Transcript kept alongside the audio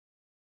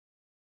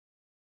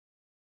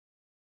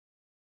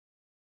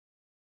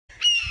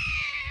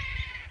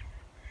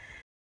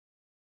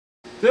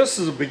This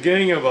is the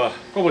beginning of a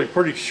probably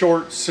pretty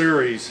short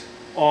series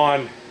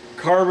on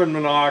carbon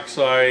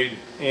monoxide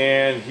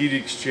and heat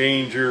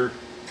exchanger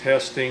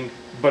testing.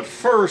 But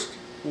first,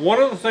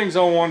 one of the things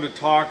I wanted to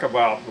talk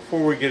about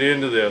before we get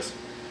into this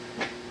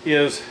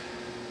is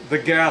the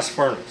gas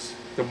furnace.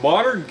 The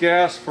modern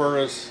gas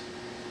furnace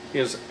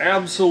is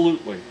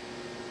absolutely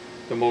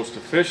the most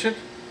efficient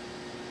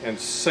and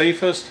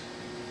safest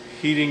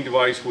heating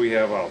device we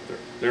have out there.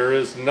 There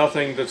is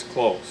nothing that's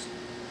close.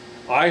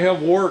 I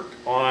have worked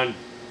on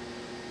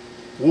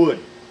wood,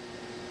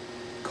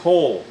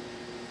 coal,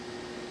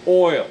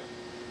 oil,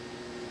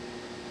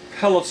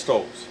 pellet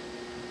stoves,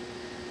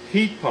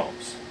 heat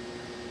pumps,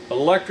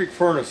 electric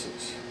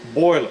furnaces,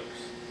 boilers.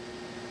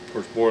 Of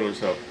course, boilers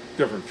have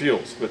different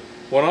fuels, but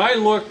when I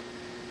look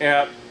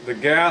at the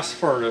gas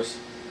furnace,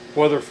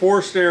 whether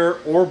forced air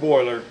or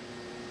boiler,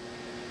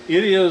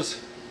 it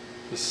is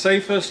the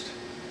safest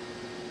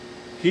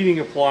heating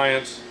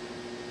appliance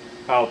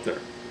out there.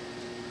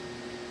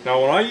 Now,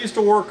 when I used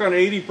to work on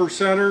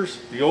 80%ers,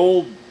 the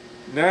old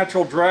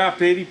natural draft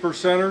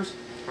 80%ers,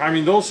 I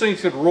mean, those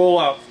things could roll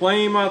out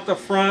flame out the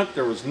front.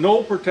 There was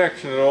no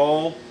protection at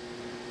all.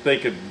 They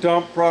could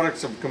dump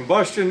products of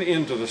combustion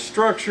into the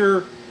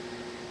structure.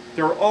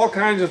 There were all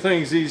kinds of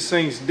things these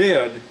things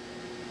did.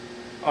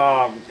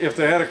 If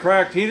they had a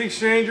cracked heat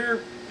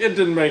exchanger, it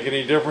didn't make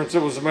any difference.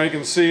 It was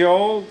making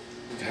CO.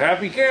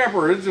 Happy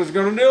camper, it's just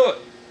going to do it.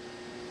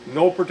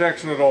 No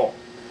protection at all.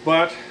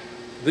 But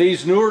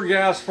these newer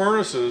gas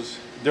furnaces,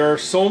 there are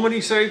so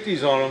many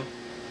safeties on them.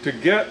 To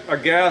get a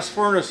gas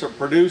furnace that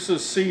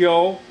produces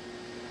CO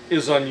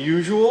is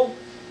unusual.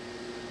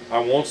 I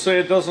won't say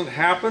it doesn't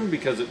happen,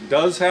 because it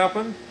does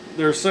happen.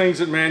 There's things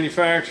that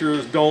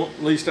manufacturers don't,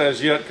 at least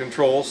as yet,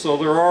 control, so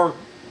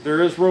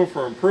there is room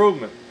for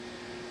improvement.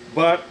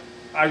 But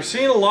I've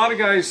seen a lot of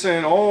guys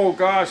saying, oh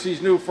gosh,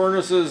 these new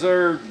furnaces,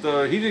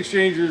 the heat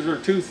exchangers are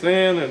too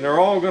thin and they're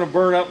all going to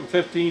burn up in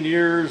 15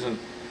 years. And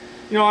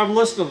you know, I've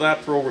listened to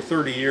that for over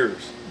 30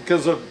 years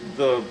because of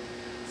the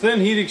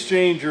thin heat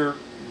exchanger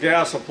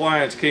gas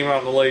appliance came out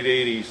in the late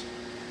 80s.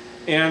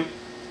 And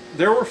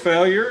there were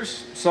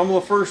failures. Some of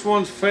the first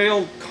ones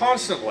failed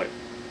constantly,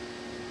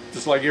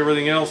 just like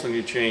everything else when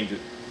you change it.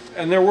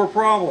 And there were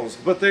problems,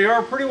 but they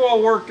are pretty well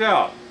worked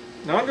out.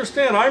 Now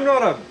understand, I'm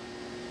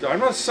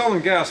not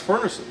selling gas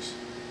furnaces.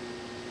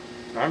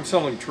 I'm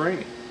selling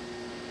training.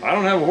 I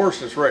don't have a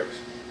horse in this race.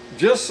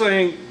 Just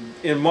saying,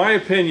 in my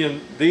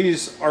opinion,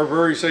 these are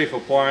very safe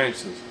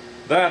appliances.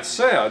 That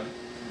said,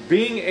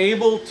 being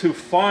able to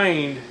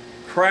find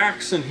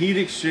cracks in heat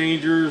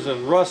exchangers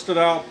and rusted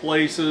out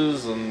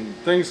places and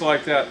things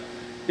like that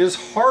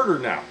is harder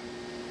now.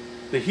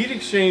 The heat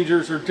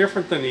exchangers are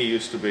different than they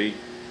used to be,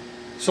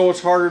 so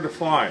it's harder to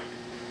find.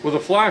 With a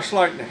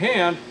flashlight in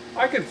hand,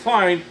 I could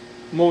find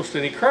most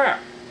any crack.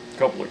 A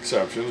couple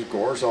exceptions, of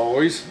course,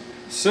 always.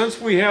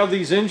 Since we have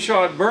these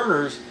in-shot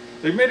burners,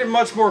 they've made it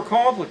much more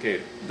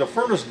complicated. The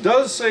furnace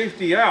does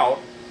safety out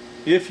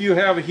if you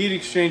have a heat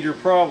exchanger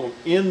problem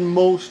in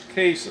most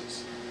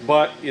cases,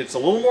 but it's a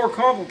little more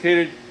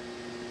complicated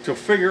to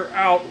figure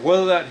out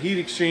whether that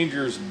heat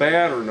exchanger is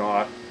bad or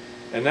not,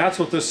 and that's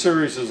what this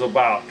series is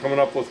about, coming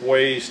up with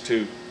ways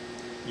to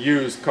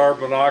use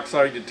carbon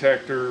monoxide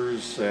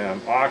detectors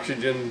and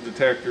oxygen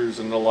detectors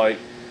and the like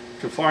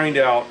to find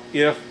out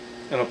if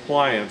an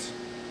appliance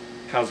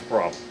has a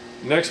problem.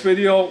 Next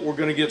video, we're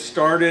going to get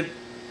started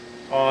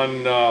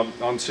on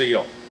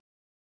CO.